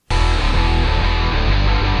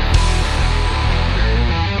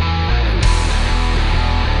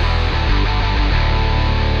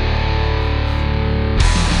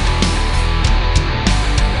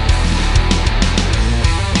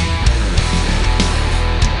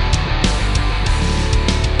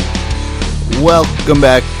Welcome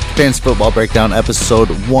back, Fantasy Football Breakdown, episode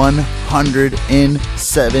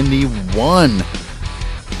 171.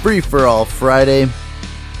 Free for all Friday.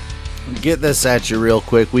 Get this at you real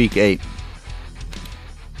quick. Week 8.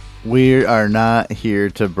 We are not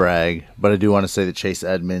here to brag, but I do want to say that Chase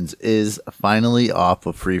Edmonds is finally off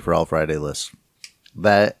of Free for all Friday list.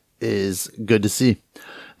 That is good to see.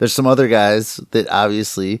 There's some other guys that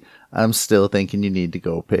obviously I'm still thinking you need to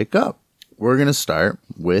go pick up. We're going to start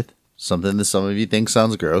with something that some of you think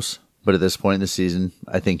sounds gross, but at this point in the season,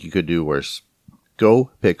 I think you could do worse. Go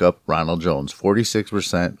pick up Ronald Jones,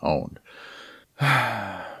 46% owned.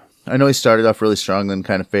 I know he started off really strong, then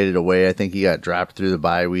kind of faded away. I think he got dropped through the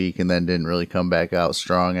bye week and then didn't really come back out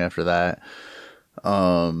strong after that.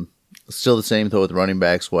 Still the same though with running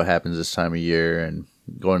backs, what happens this time of year and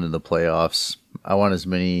going into the playoffs. I want as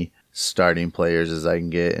many starting players as I can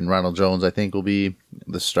get, and Ronald Jones I think will be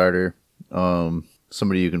the starter.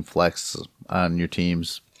 Somebody you can flex on your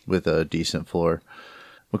teams with a decent floor.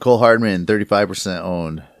 Mecole Hardman, 35%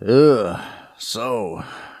 owned. So,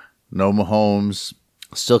 no Mahomes.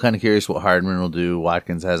 Still kind of curious what Hardman will do.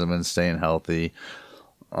 Watkins hasn't been staying healthy.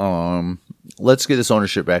 Let's get this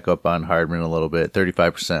ownership back up on Hardman a little bit.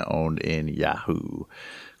 35% owned in Yahoo.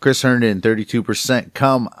 Chris Herndon, 32%.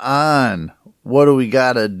 Come on. What do we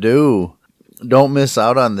got to do? Don't miss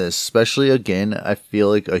out on this, especially, again, I feel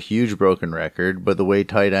like a huge broken record, but the way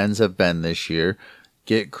tight ends have been this year,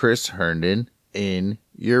 get Chris Herndon in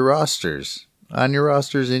your rosters. On your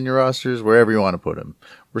rosters, in your rosters, wherever you want to put him.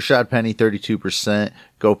 Rashad Penny, 32%.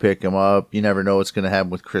 Go pick him up. You never know what's going to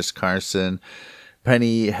happen with Chris Carson.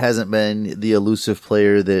 Penny hasn't been the elusive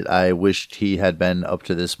player that I wished he had been up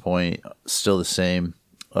to this point. Still the same.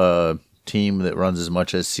 Team that runs as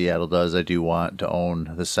much as Seattle does, I do want to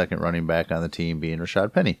own the second running back on the team being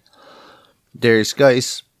Rashad Penny. Darius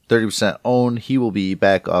Geis, 30% owned. He will be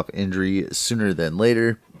back off injury sooner than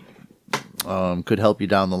later. Could help you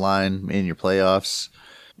down the line in your playoffs.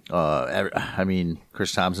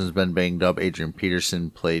 Chris Thompson's been banged up. Adrian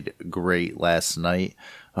Peterson played great last night.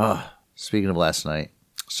 Speaking of last night,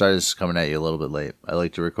 sorry this is coming at you a little bit late. I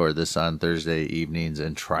like to record this on Thursday evenings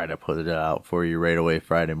and try to put it out for you right away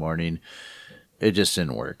Friday morning. It just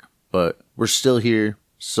didn't work. But we're still here.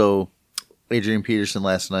 So Adrian Peterson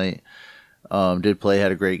last night did play,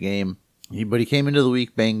 had a great game. But he came into the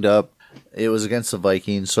week banged up. It was against the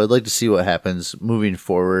Vikings, so I'd like to see what happens moving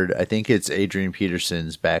forward. I think it's Adrian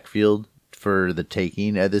Peterson's backfield for the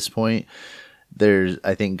taking at this point.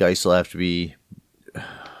 I think Geis will have to be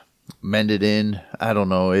mended in. I don't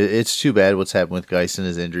know. It's too bad what's happened with Geis and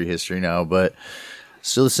his injury history now, but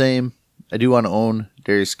still the same. I do want to own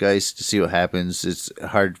Darius Geis to see what happens. It's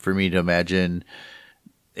hard for me to imagine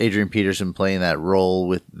Adrian Peterson playing that role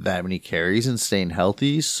with that many carries and staying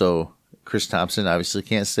healthy. So Chris Thompson obviously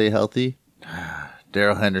can't stay healthy.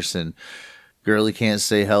 Darrell Henderson, Gurley can't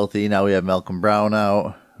stay healthy. Now we have Malcolm Brown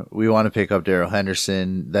out. We want to pick up Darrell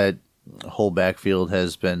Henderson. That whole backfield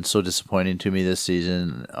has been so disappointing to me this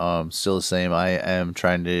season. Still the same. I am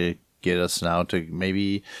trying to get us now to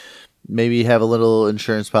maybe have a little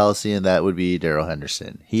insurance policy, and that would be Darrell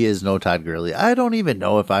Henderson. He is no Todd Gurley. I don't even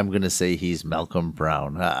know if I'm going to say he's Malcolm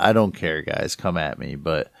Brown. I don't care, guys. Come at me.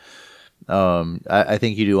 But I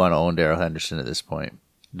think you do want to own Darrell Henderson at this point.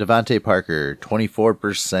 Devontae Parker,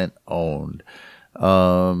 24% owned.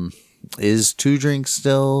 Is Two Drink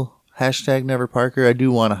still hashtag Never Parker? I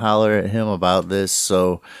do want to holler at him about this.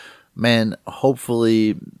 So, man,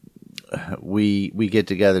 hopefully we get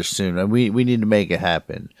together soon. And we need to make it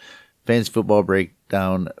happen. Fantasy Football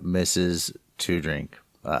Breakdown misses Two Drink.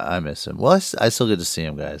 I miss him. Well, I still get to see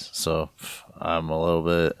him, guys. So I'm a little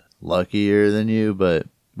bit luckier than you, but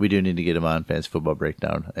we do need to get him on Fantasy Football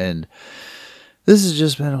Breakdown. And this has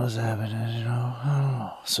just been what's happening, you know. I don't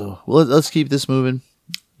know. So let's keep this moving.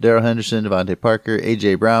 Darrell Henderson, Devontae Parker,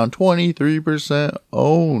 A.J. Brown, 23%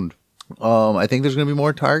 owned. I think there's going to be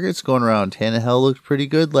more targets going around. Tannehill looked pretty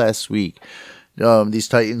good last week. These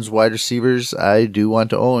Titans wide receivers, I do want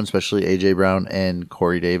to own, especially A.J. Brown and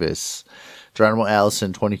Corey Davis. Geronimo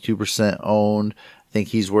Allison, 22% owned. I think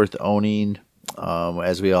he's worth owning.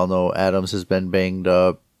 As we all know, Adams has been banged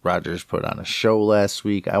up. Rodgers put on a show last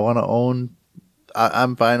week. I want to own.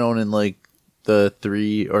 I'm fine owning like the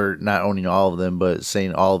three, or not owning all of them, but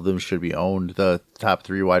saying all of them should be owned. The top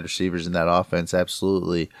three wide receivers in that offense,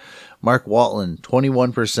 absolutely. Mark Walton,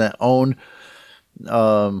 21% owned.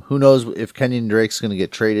 Who knows if Kenyon Drake's going to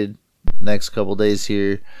get traded next couple days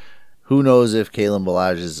here. Who knows if Kalen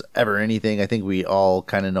Ballage is ever anything. I think we all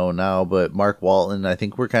kind of know now, but Mark Walton, I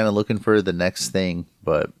think we're kind of looking for the next thing.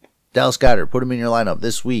 But Dallas Goedert, put him in your lineup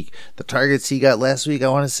this week. The targets he got last week, I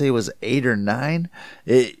want to say was 8 or 9.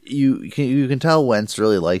 You can tell Wentz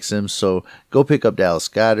really likes him, so go pick up Dallas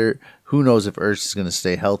Goedert. Who knows if Ertz is going to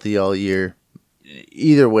stay healthy all year.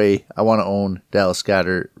 Either way, I want to own Dallas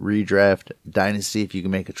Goedert. Redraft Dynasty, if you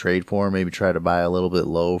can make a trade for him, maybe try to buy a little bit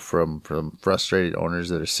low from frustrated owners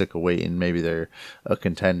that are sick of waiting. Maybe they're a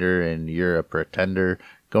contender and you're a pretender.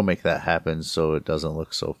 Go make that happen so it doesn't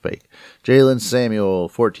look so fake. Jaylen Samuel,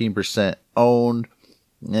 14% owned.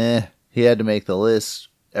 He had to make the list.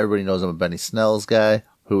 Everybody knows I'm a Benny Snell's guy,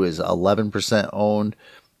 who is 11% owned.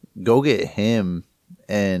 Go get him,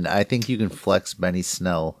 and I think you can flex Benny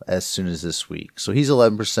Snell as soon as this week. So he's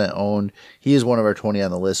 11% owned. He is one of our 20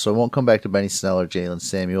 on the list, so I won't come back to Benny Snell or Jaylen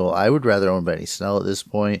Samuel. I would rather own Benny Snell at this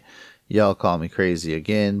point. Y'all call me crazy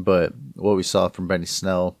again, but what we saw from Benny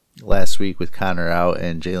Snell last week with Connor out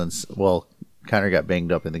and Connor got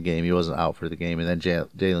banged up in the game. He wasn't out for the game. And then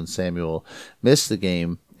Jaylen Samuel missed the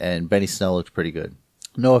game, and Benny Snell looked pretty good.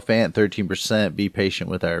 Noah Fant, 13%. Be patient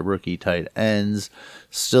with our rookie tight ends.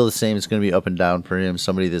 Still the same. It's going to be up and down for him.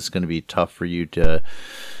 Somebody that's going to be tough for you to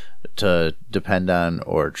depend on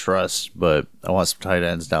or trust. But I want some tight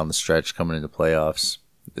ends down the stretch coming into playoffs.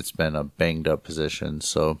 It's been a banged up position.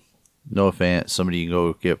 So Noah Fant, somebody you can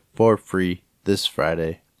go get for free this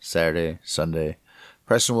Friday, Saturday, Sunday.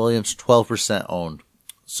 Preston Williams, 12% owned.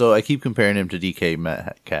 So I keep comparing him to DK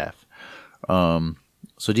Metcalf.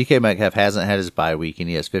 So DK Metcalf hasn't had his bye week, and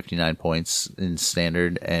he has 59 points in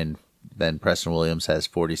standard, and then Preston Williams has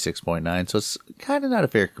 46.9. So it's kind of not a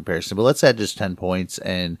fair comparison, but let's add just 10 points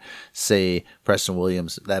and say Preston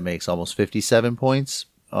Williams, that makes almost 57 points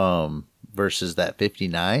versus that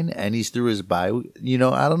 59, and he's through his bye.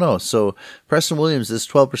 I don't know. So Preston Williams is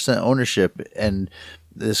 12% ownership, and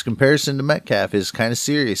this comparison to Metcalf is kind of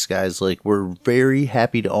serious, guys. Like, we're very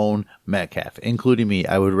happy to own Metcalf, including me.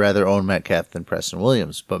 I would rather own Metcalf than Preston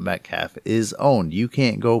Williams, but Metcalf is owned. You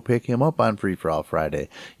can't go pick him up on Free For All Friday.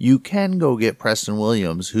 You can go get Preston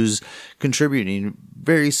Williams, who's contributing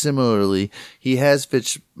very similarly. He has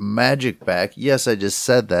Fitzmagic back. Yes, I just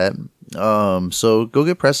said that. So go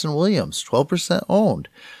get Preston Williams, 12% owned.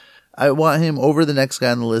 I want him over the next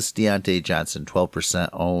guy on the list, Deontay Johnson, 12%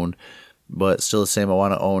 owned. But still the same, I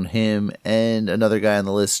want to own him. And another guy on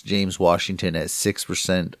the list, James Washington, at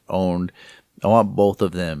 6% owned. I want both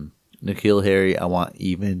of them. N'Keal Harry, I want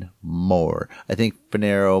even more. I think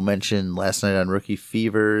Finero mentioned last night on Rookie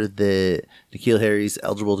Fever that N'Keal Harry's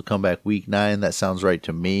eligible to come back week 9. That sounds right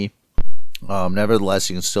to me. Nevertheless,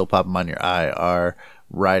 you can still pop him on your IR,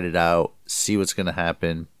 ride it out, see what's going to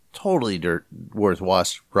happen. Totally worth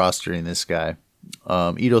rostering this guy.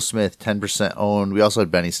 Ito Smith, 10% owned. We also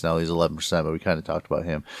had Benny Snell, he's 11%, but we kind of talked about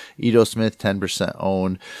him. Ito Smith, 10%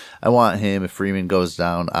 owned. I want him if Freeman goes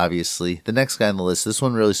down, obviously. The next guy on the list, this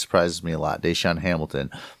one really surprises me a lot, Deshaun Hamilton.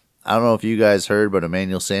 I don't know if you guys heard, but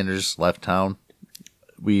Emmanuel Sanders left town.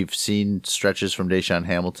 We've seen stretches from Deshaun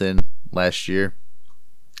Hamilton last year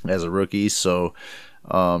as a rookie, so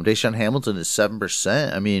Deshaun Hamilton is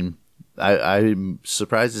 7%. I mean, I'm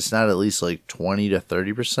surprised it's not at least like 20 to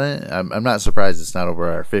 30%. I'm not surprised it's not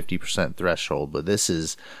over our 50% threshold, but this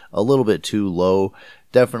is a little bit too low.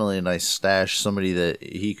 Definitely a nice stash. Somebody that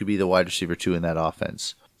he could be the wide receiver 2 in that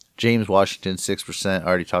offense. James Washington, 6%.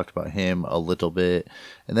 Already talked about him a little bit.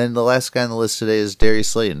 And then the last guy on the list today is Darius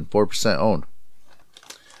Slayton, 4% owned.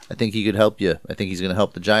 I think he could help you. I think he's going to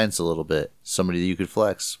help the Giants a little bit. Somebody that you could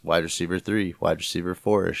flex. Wide receiver 3, wide receiver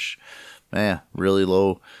 4-ish. Man, really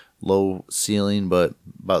low ceiling, but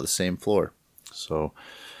about the same floor. So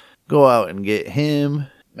go out and get him.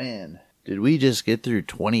 Man, did we just get through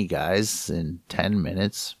 20 guys in 10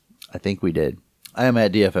 minutes? I think we did. I am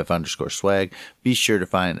at DFF_swag. Be sure to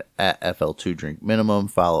find at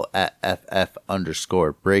FL2DrinkMinimum. Follow at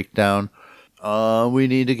FF_breakdown. We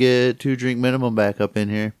need to get 2 drink minimum back up in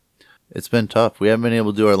here. It's been tough. We haven't been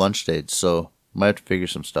able to do our lunch dates, so might have to figure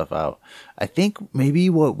some stuff out. I think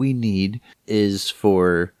maybe what we need is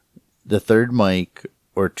for the third mic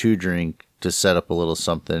or 2 drink to set up a little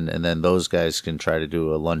something, and then those guys can try to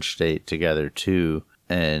do a lunch date together too.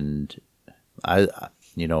 And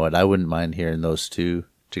you know what, I wouldn't mind hearing those two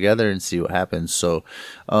together and see what happens. So,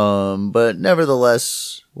 but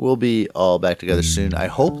nevertheless, we'll be all back together soon. I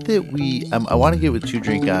hope that I want to get with 2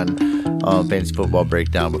 drink on Fantasy Football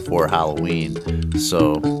Breakdown before Halloween,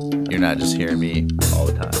 so you're not just hearing me all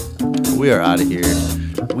the time. We are out of here.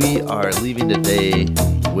 We are leaving today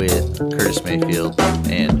with Curtis Mayfield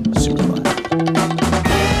and Superfly.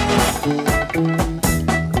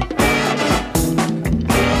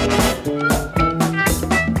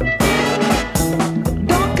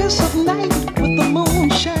 Darkest of night with the moon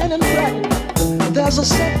shining bright. There's a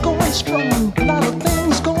set going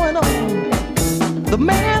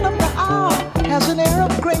man of the hour has an air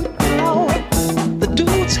of great power. The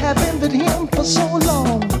dudes have envied him for so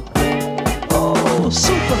long. Oh,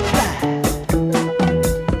 Superfly,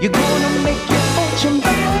 you're gonna make your fortune by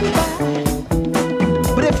and by.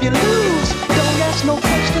 But if you lose, don't ask no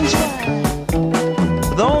questions why.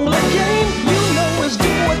 The only game you know is do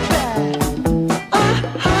or die.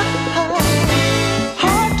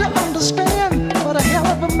 Hard to understand, but a hell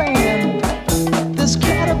of a man. This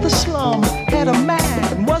cat of the slum had a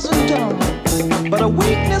mind, wasn't dumb. But a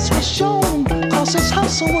weakness was shown, cause his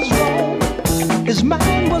hustle was wrong. His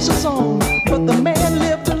mind was his own, but the man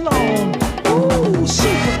lived alone. Ooh,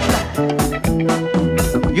 Superfly,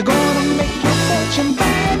 you're gonna make your fortune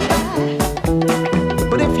by and by.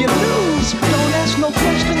 But if you lose, don't ask no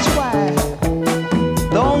questions why.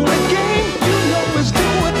 The only game you know is do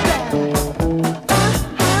or die.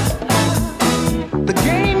 The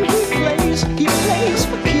game he plays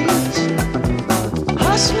for keys.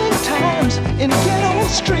 Hustling times in ghetto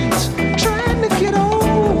streets, trying to get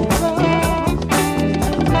over.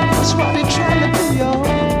 That's what he trying to do, y'all.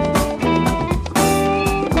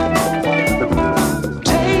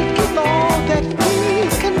 Taking all that he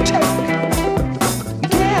can take,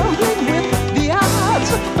 gambling with the odds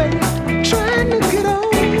of fate, trying to get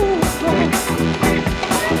over,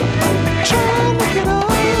 trying to get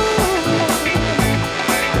over,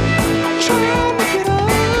 trying to get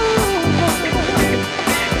over,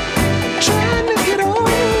 trying to get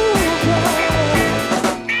over.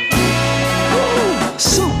 Ooh,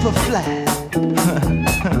 Superfly.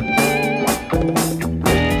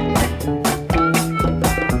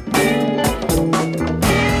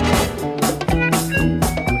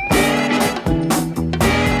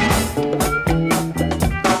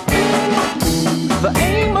 The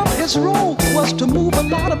aim of his role was to move a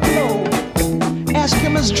lot of blow. Ask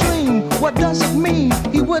him his dream, what does it mean?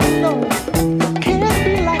 He wouldn't know. Can't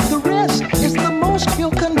be like the rest, it's the most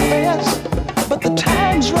he'll confess. But the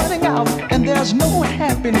time's running out and there's no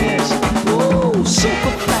happiness. Ooh,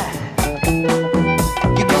 Superfly,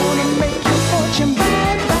 you're gonna make your fortune by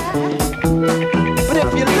and by. But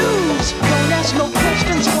if you lose, don't ask no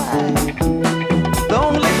questions why. The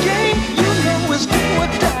only game you know is do or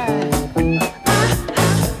die.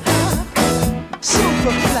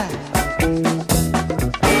 Superfly,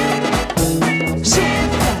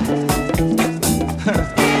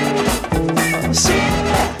 Superfly.